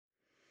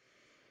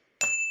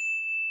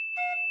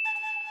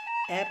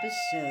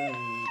Episode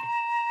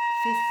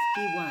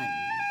 51.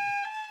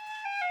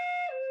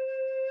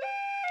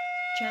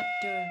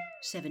 Chapter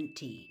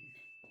 17.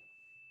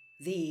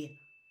 The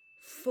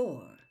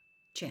 4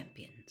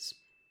 Champions.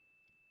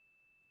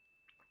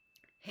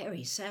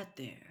 Harry sat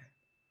there,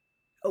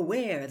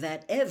 aware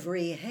that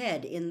every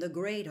head in the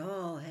great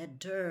hall had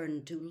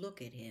turned to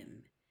look at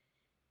him.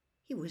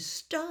 He was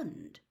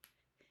stunned.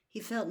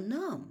 He felt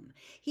numb.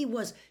 He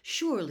was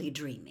surely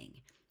dreaming.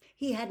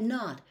 He had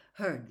not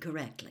heard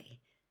correctly.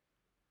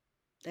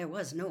 There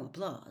was no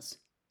applause.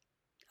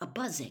 A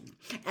buzzing,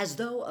 as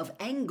though of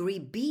angry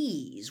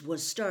bees,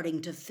 was starting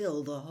to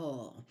fill the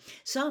hall.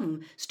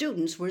 Some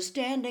students were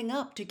standing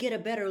up to get a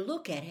better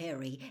look at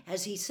Harry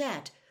as he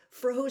sat,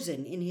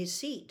 frozen in his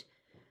seat.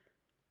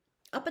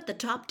 Up at the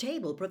top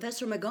table,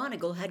 Professor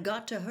McGonagall had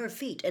got to her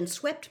feet and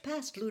swept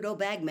past Ludo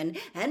Bagman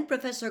and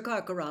Professor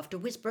Karkaroff to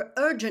whisper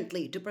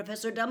urgently to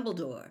Professor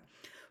Dumbledore,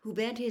 who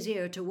bent his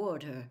ear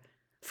toward her,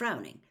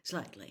 frowning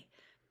slightly.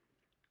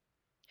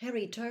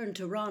 Harry turned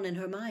to Ron and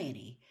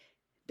Hermione.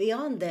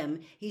 Beyond them,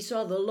 he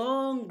saw the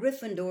long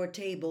Gryffindor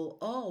table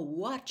all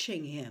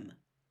watching him,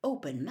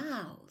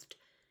 open-mouthed.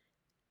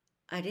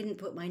 "I didn't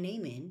put my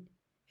name in,"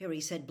 Harry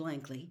said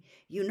blankly.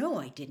 "You know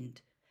I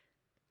didn't."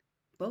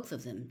 Both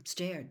of them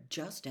stared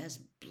just as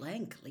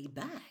blankly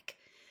back.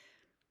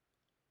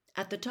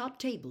 At the top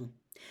table,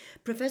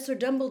 Professor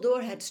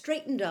Dumbledore had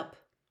straightened up,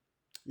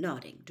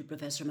 nodding to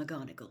Professor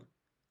McGonagall.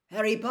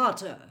 "Harry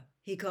Potter,"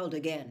 he called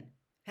again.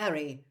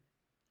 "Harry,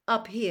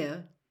 up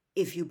here,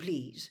 if you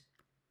please."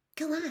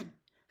 "Go on,"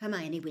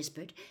 Hermione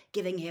whispered,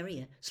 giving Harry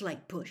a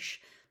slight push.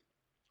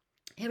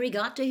 Harry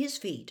got to his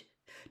feet,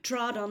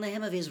 trod on the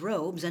hem of his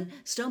robes, and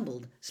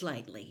stumbled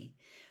slightly.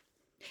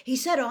 He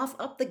set off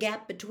up the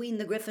gap between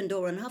the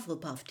Gryffindor and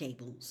Hufflepuff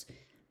tables.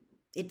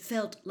 It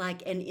felt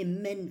like an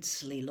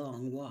immensely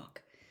long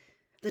walk.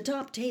 The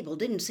top table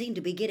didn't seem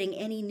to be getting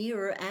any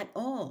nearer at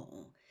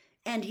all,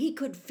 and he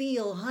could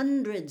feel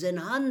hundreds and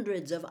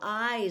hundreds of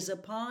eyes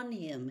upon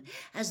him,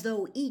 as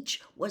though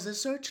each was a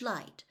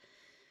searchlight.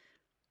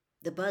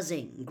 The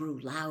buzzing grew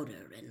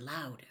louder and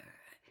louder.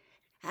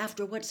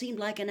 After what seemed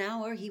like an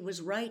hour, he was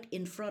right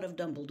in front of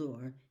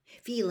Dumbledore,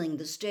 feeling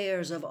the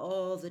stares of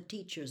all the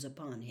teachers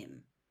upon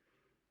him.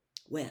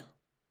 "Well,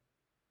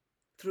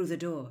 through the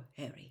door,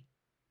 Harry,"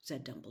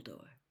 said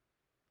Dumbledore.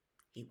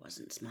 He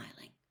wasn't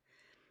smiling.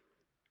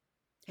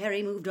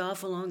 Harry moved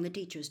off along the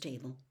teacher's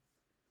table.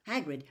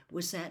 Hagrid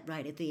was sat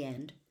right at the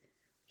end.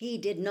 He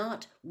did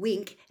not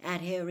wink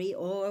at Harry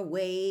or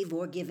wave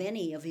or give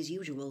any of his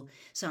usual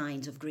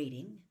signs of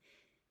greeting.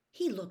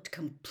 He looked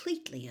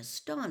completely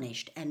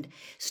astonished and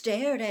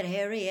stared at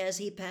Harry as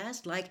he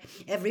passed like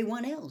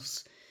everyone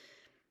else.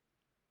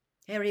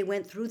 Harry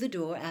went through the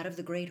door out of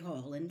the great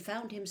hall and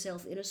found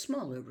himself in a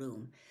smaller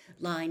room,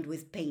 lined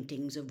with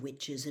paintings of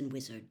witches and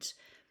wizards.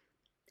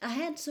 A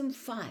handsome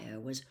fire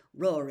was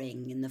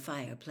roaring in the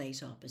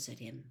fireplace opposite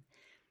him.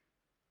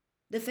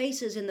 The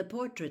faces in the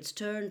portraits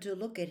turned to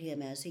look at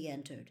him as he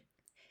entered.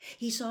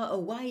 He saw a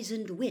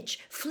wizened witch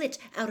flit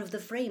out of the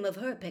frame of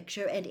her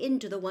picture and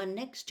into the one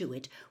next to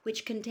it,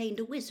 which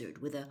contained a wizard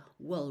with a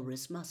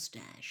walrus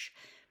mustache.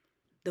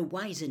 The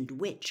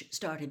wizened witch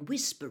started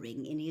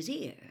whispering in his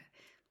ear.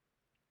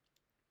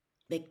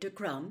 Victor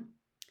Crumb,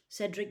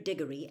 Cedric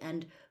Diggory,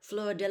 and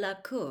Fleur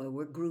Delacour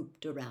were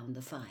grouped around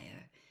the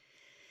fire.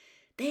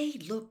 They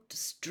looked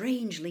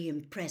strangely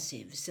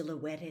impressive,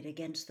 silhouetted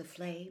against the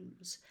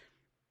flames.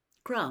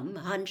 Crumb,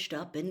 hunched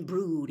up and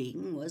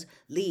brooding, was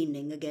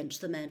leaning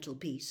against the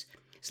mantelpiece,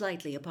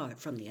 slightly apart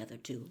from the other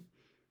two.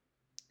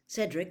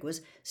 Cedric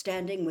was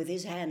standing with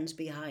his hands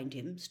behind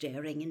him,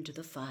 staring into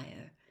the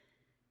fire.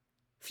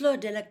 Fleur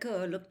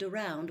Delacour looked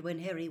around when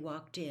Harry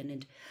walked in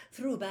and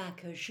threw back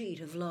her sheet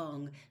of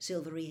long,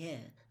 silvery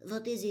hair.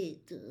 "What is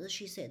it?"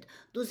 she said.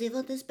 "Do they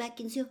want us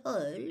back in the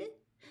hall?"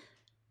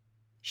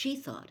 She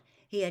thought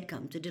he had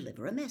come to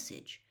deliver a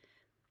message.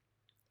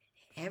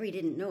 Harry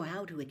didn't know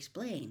how to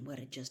explain what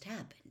had just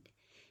happened.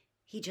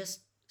 He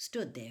just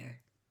stood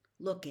there,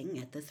 looking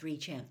at the 3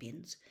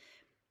 champions.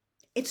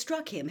 It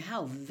struck him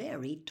how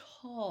very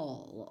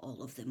tall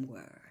all of them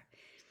were.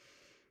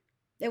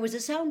 There was a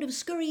sound of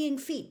scurrying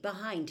feet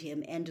behind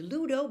him, and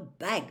Ludo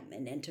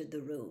Bagman entered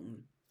the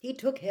room. He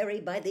took Harry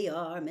by the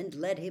arm and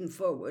led him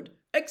forward.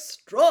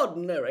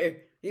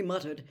 "Extraordinary," he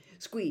muttered,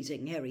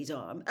 squeezing Harry's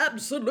arm.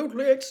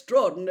 "Absolutely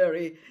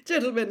extraordinary.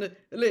 Gentlemen,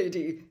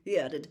 lady," he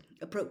added,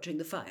 approaching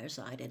the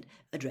fireside and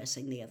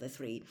addressing the other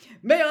 3.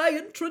 "May I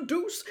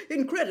introduce,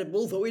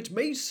 incredible though it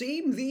may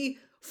seem, the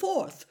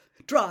 4th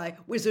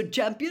Tri-Wizard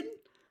Champion?"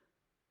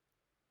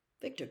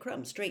 Victor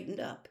Crumb straightened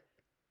up.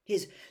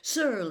 His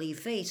surly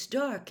face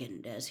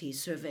darkened as he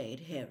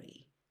surveyed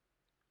Harry.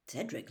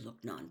 Cedric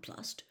looked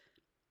nonplussed.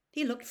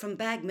 He looked from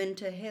Bagman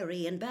to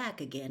Harry and back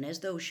again,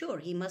 as though sure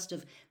he must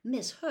have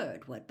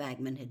misheard what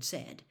Bagman had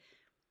said.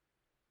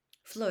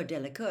 Fleur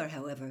Delacour,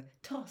 however,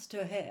 tossed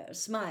her hair,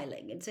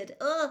 smiling, and said,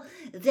 "Oh,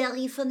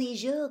 very funny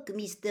joke,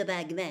 Mr.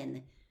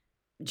 Bagman."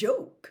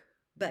 "Joke?"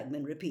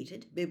 Bagman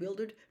repeated,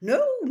 bewildered.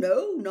 No,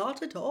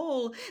 not at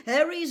all.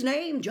 Harry's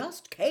name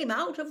just came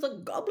out of the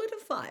Goblet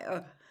of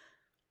Fire.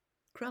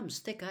 Crumb's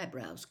thick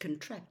eyebrows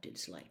contracted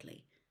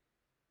slightly.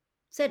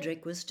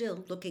 Cedric was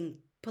still looking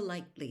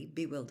politely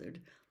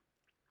bewildered.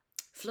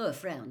 Fleur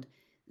frowned.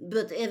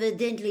 But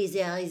evidently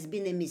there has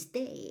been a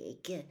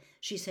mistake,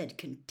 she said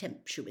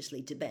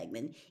contemptuously to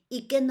Bagman.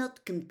 He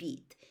cannot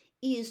compete.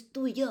 He is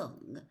too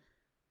young.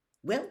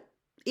 Well,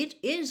 it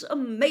is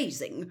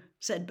amazing,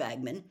 said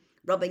Bagman,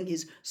 rubbing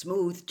his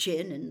smooth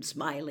chin and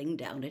smiling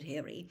down at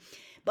Harry.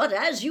 But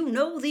as you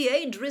know, the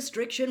age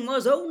restriction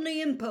was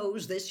only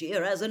imposed this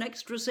year as an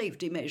extra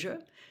safety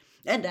measure.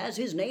 And as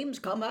his name's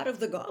come out of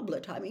the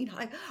goblet,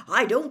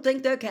 I don't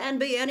think there can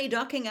be any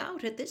ducking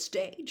out at this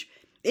stage.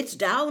 It's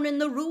down in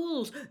the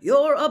rules.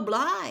 You're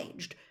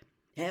obliged.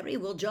 Harry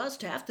will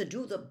just have to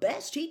do the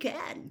best he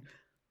can.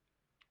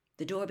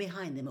 The door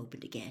behind them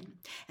opened again,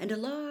 and a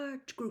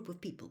large group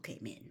of people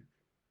came in.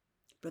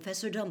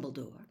 Professor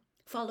Dumbledore,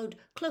 followed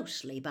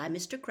closely by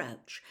Mr.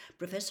 Crouch,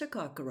 Professor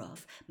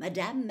Karkaroff,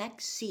 Madame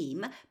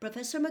Maxime,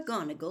 Professor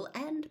McGonagall,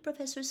 and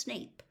Professor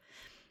Snape.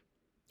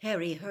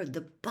 Harry heard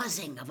the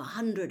buzzing of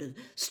 100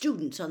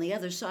 students on the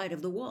other side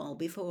of the wall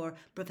before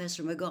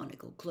Professor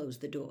McGonagall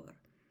closed the door.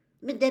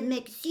 Madame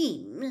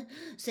Maxime,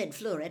 said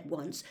Fleur at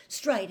once,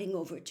 striding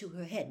over to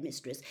her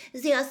headmistress,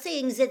 they are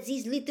saying that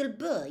this little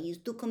boy is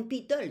to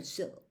compete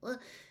also.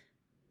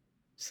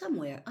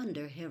 Somewhere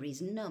under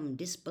Harry's numb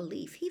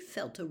disbelief, he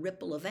felt a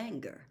ripple of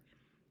anger.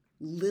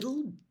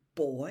 Little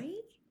boy?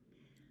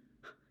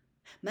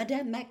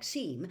 Madame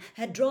Maxime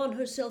had drawn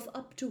herself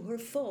up to her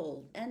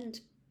full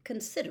and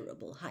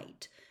considerable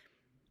height.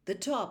 The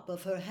top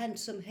of her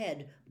handsome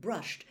head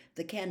brushed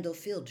the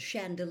candle-filled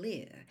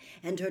chandelier,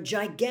 and her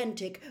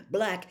gigantic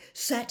black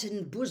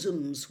satin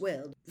bosom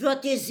swelled.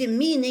 What is the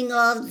meaning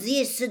of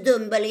this,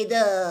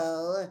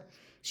 Dumbledore?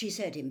 She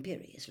said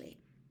imperiously.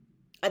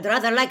 I'd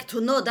rather like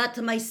to know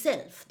that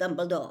myself,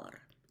 Dumbledore,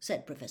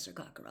 said Professor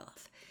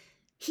Karkaroff.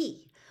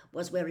 He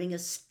was wearing a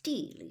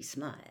steely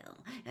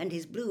smile, and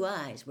his blue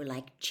eyes were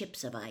like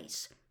chips of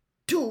ice.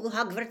 2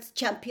 Hogwarts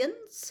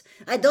champions?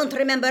 I don't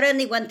remember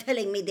anyone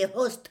telling me the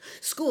host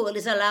school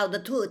is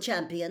allowed 2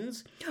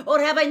 champions. Or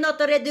have I not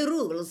read the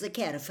rules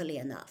carefully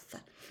enough?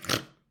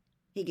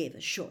 He gave a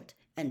short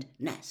and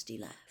nasty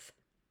laugh.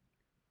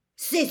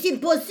 C'est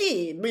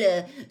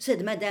impossible,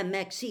 said Madame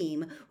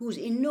Maxime, whose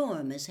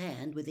enormous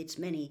hand with its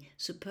many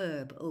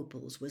superb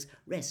opals was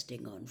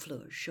resting on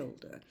Fleur's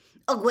shoulder.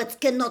 Hogwarts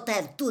cannot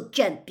have 2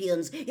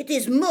 champions. It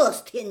is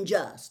most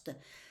unjust.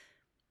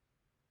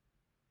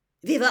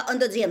 We were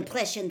under the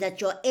impression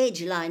that your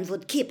age line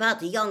would keep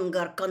out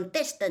younger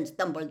contestants,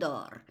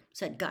 Dumbledore,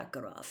 said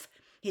Karkaroff,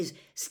 his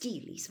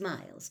steely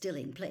smile still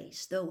in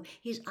place, though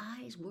his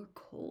eyes were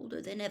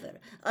colder than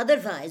ever.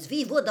 Otherwise,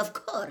 we would, of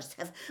course,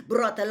 have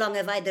brought along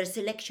a wider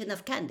selection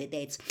of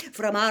candidates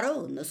from our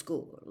own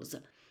schools.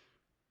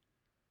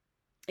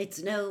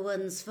 It's no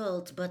one's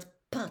fault but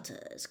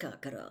Potter's,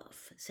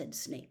 Karkaroff, said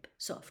Snape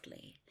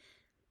softly.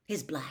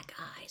 His black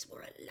eyes were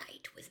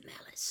alight with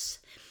malice.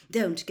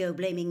 Don't go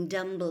blaming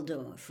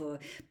Dumbledore for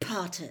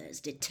Potter's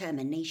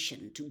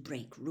determination to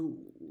break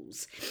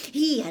rules.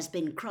 He has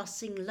been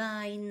crossing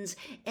lines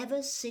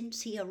ever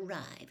since he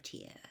arrived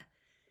here.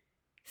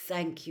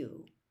 Thank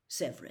you,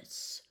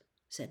 Severus,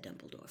 said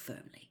Dumbledore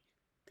firmly,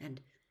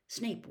 and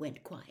Snape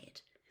went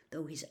quiet,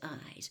 though his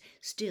eyes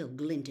still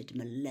glinted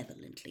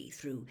malevolently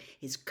through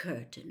his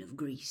curtain of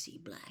greasy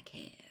black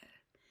hair.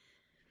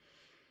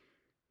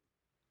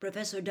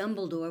 Professor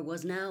Dumbledore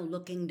was now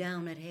looking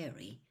down at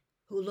Harry,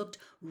 who looked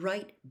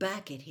right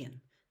back at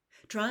him,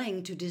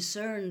 trying to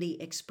discern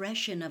the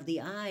expression of the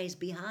eyes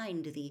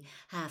behind the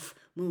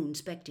half-moon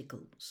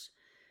spectacles.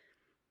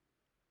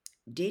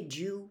 Did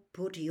you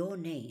put your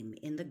name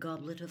in the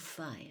Goblet of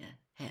Fire,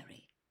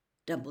 Harry?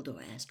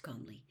 Dumbledore asked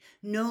calmly.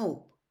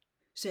 No,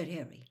 said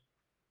Harry.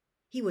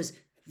 He was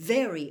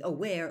very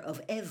aware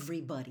of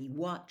everybody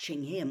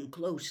watching him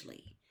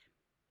closely.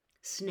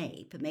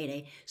 Snape made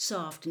a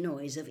soft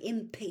noise of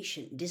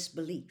impatient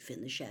disbelief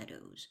in the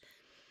shadows.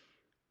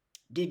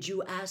 Did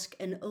you ask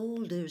an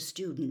older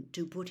student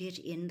to put it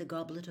in the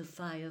Goblet of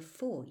Fire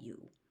for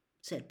you?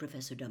 Said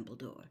Professor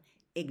Dumbledore,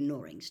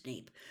 ignoring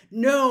Snape.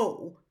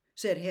 No,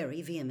 said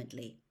Harry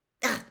vehemently.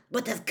 Ah,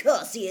 but of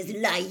course he is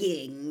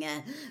lying,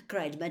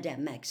 cried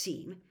Madame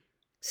Maxime.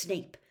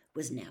 Snape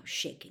was now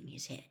shaking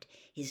his head,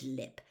 his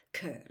lip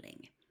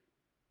curling.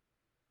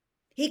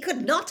 He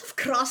could not have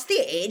crossed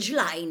the age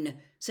line,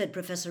 said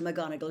Professor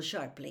McGonagall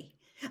sharply.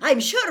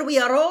 I'm sure we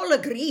are all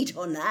agreed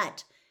on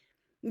that.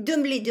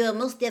 Dumbledore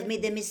must have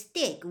made a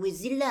mistake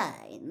with the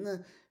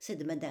line,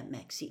 said Madame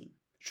Maxime,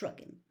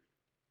 shrugging.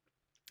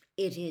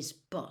 It is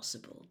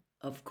possible,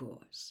 of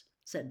course,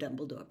 said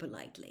Dumbledore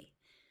politely.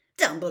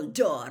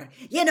 Dumbledore,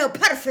 you know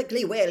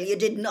perfectly well you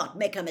did not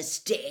make a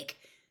mistake,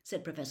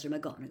 said Professor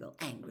McGonagall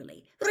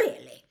angrily.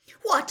 Really?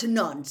 What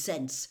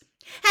nonsense!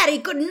 Harry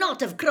could not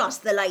have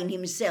crossed the line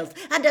himself,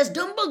 and as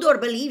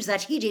Dumbledore believes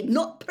that he did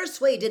not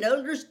persuade an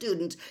older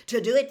student to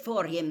do it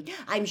for him,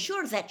 I'm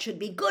sure that should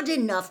be good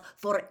enough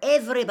for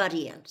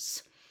everybody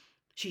else.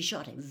 She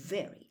shot a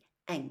very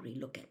angry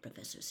look at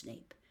Professor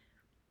Snape.